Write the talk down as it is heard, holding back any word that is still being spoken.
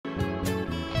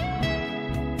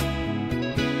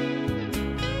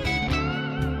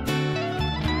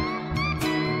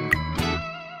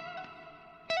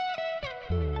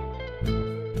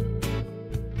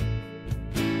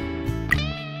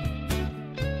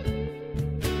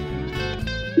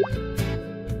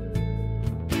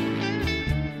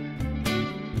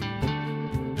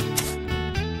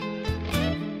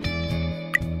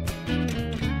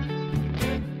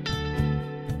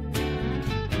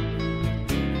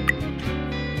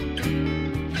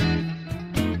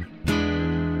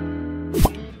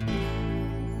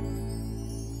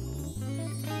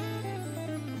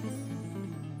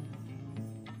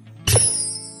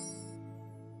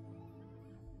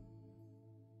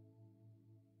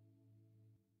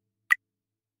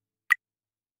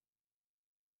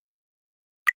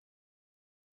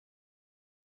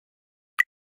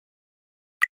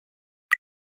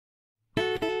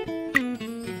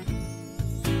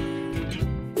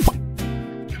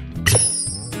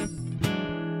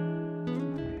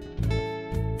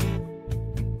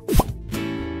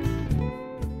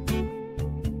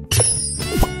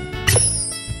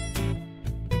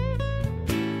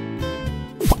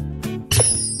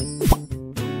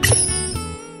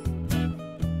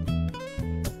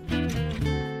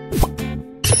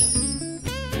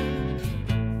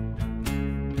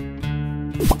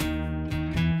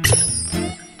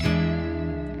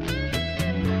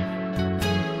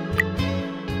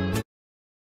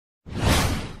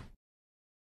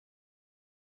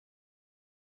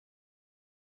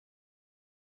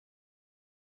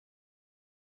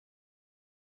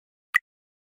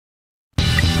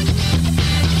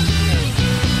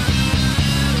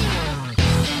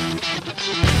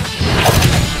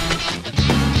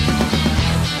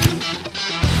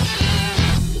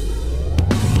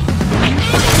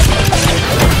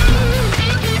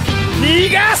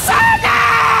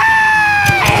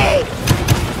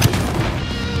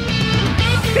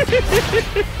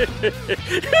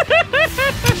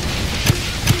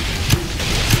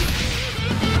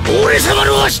俺様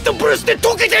の足とブルスで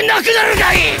溶けてなくなる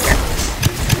がいい。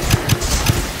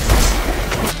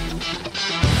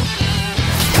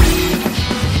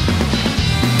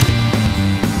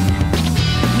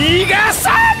逃が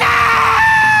さな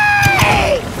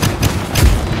い。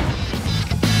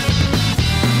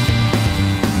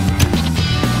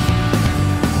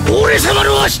俺様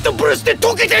の足とブルスで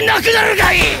溶けてなくなる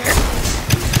がいい。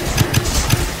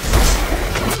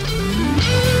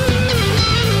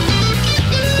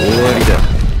終わりだ。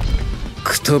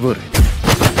くたばれ。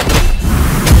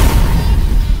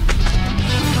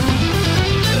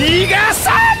逃が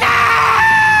さな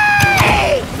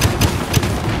い。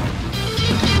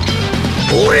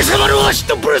俺様の足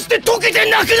とブルスで溶けて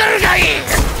なくなるがいい。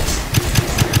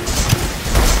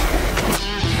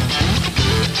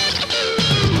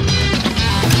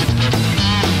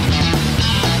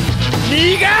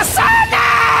逃がさな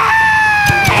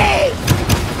い。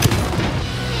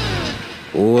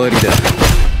終わりだ。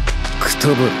くた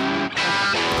ばれ。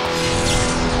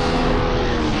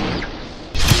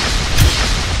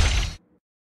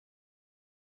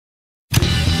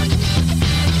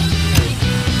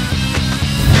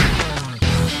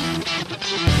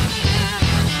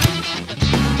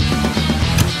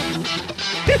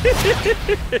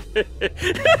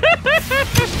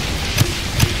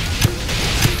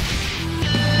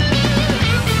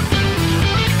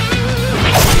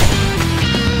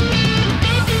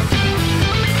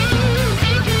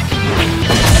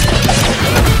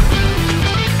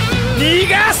逃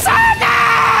がさな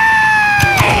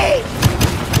い。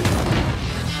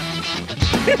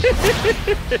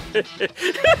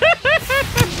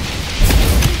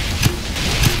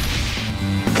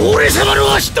俺様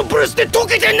の足とブルスで溶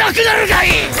けてなくなるがい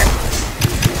い。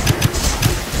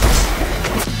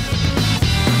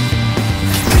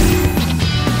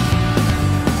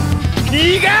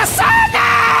逃がさな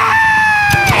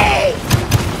い。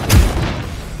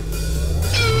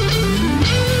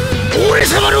俺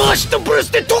様の足とブル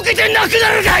スで溶けてなくな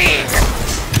るがいい。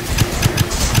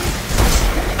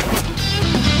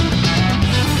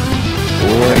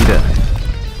終わりだ。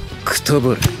くた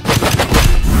ばれ。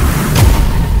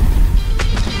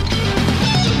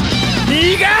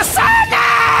逃がさな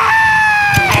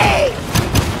い。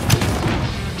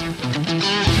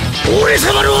俺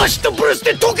様の足とブルス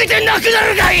で溶けてなくな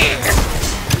るがいい。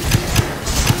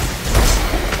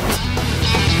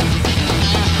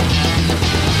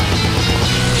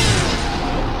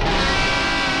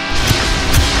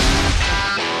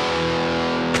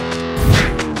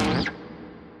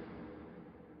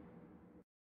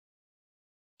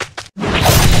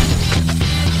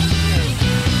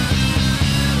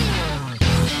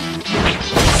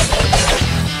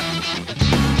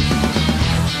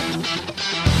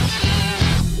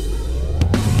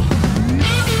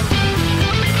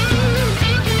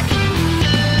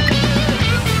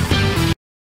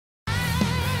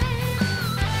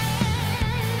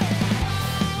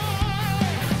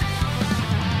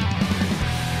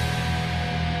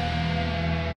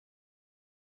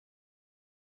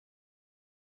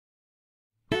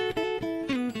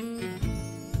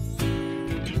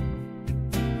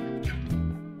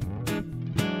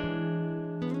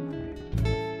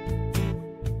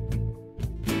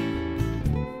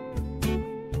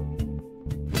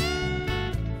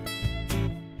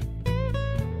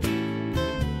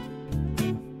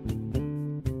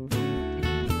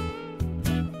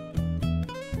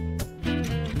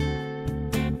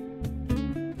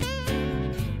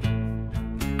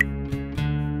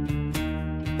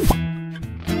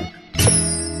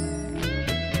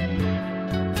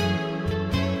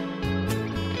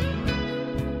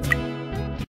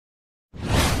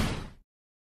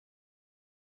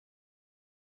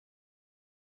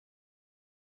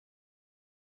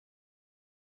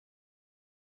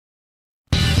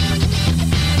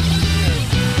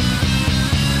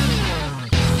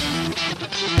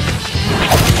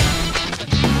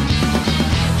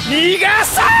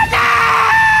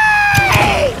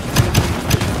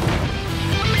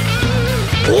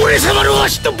俺様のア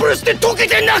シッドプルスで溶け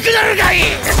てなくなるがいい。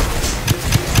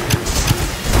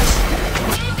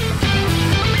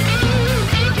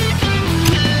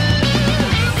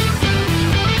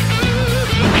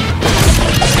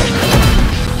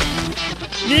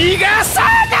逃がさな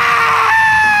い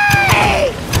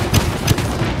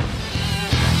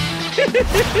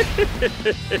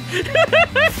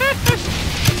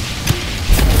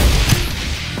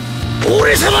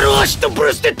俺様のアシッドプ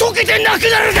ルスで溶けてなく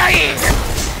なるがいい。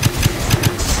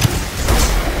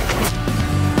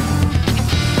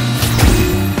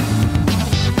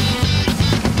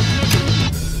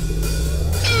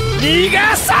逃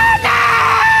がさない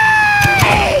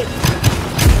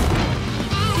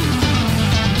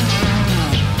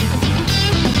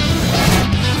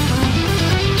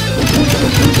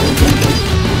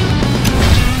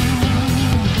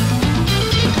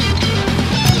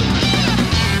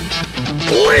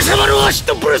俺様のアシッ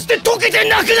ドプルスで溶けて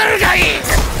なくなるがいい。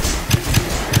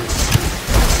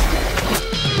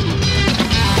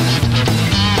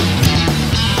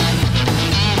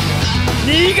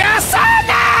逃がさない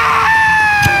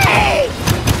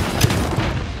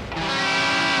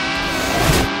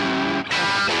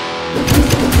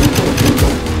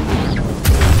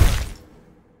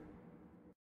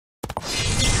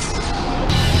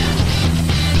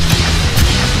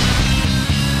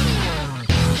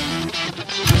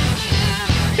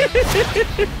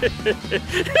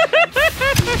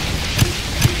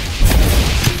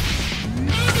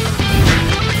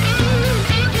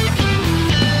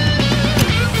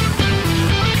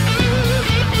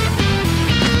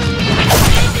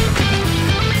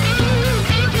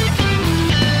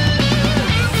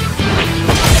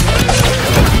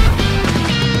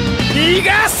逃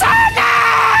がさな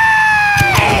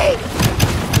い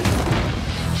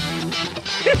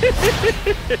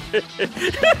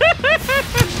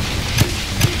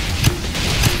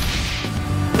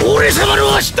俺様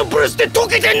のアシッドプルスで溶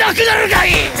けてなくなるがい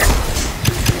い。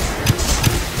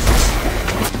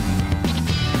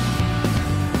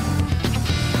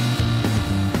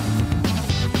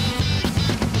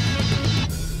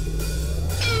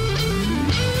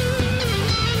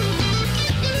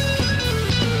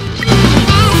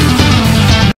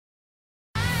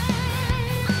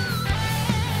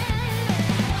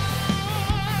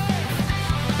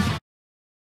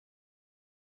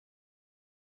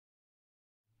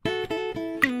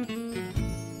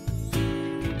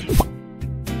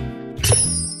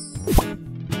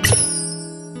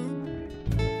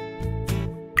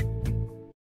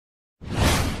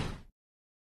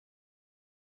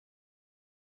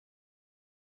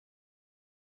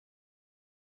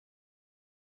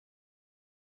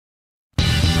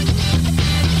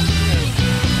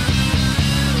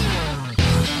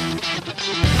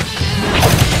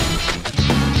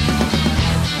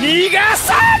逃が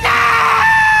さな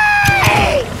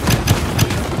い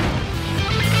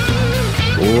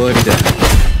終わりだ。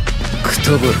く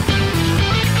たばる。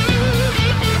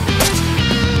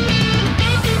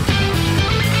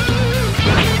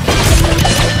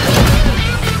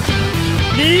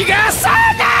逃がさ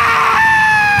な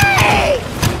い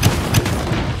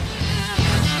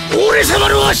俺様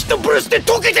のアシッドプルスで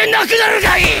溶けてなくなる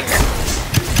がいい。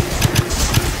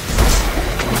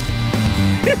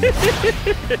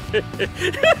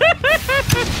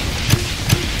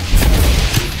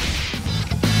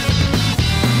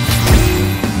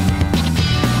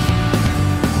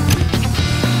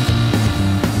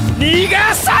逃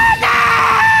がさな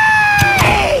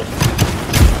い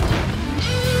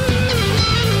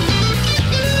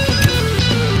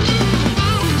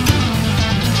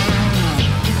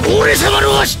俺様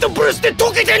のアシッドプルスで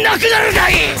溶けてなくなるが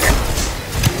いい。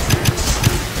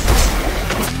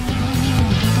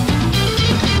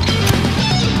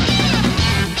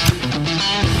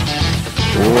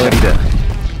終わりだ。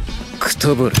く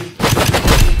たばる。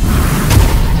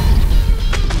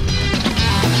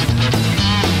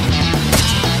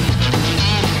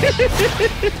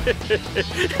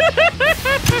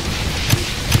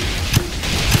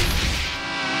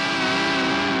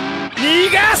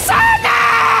逃がさな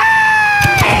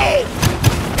い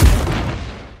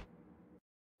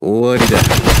終わりだ。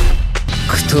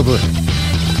くたばる。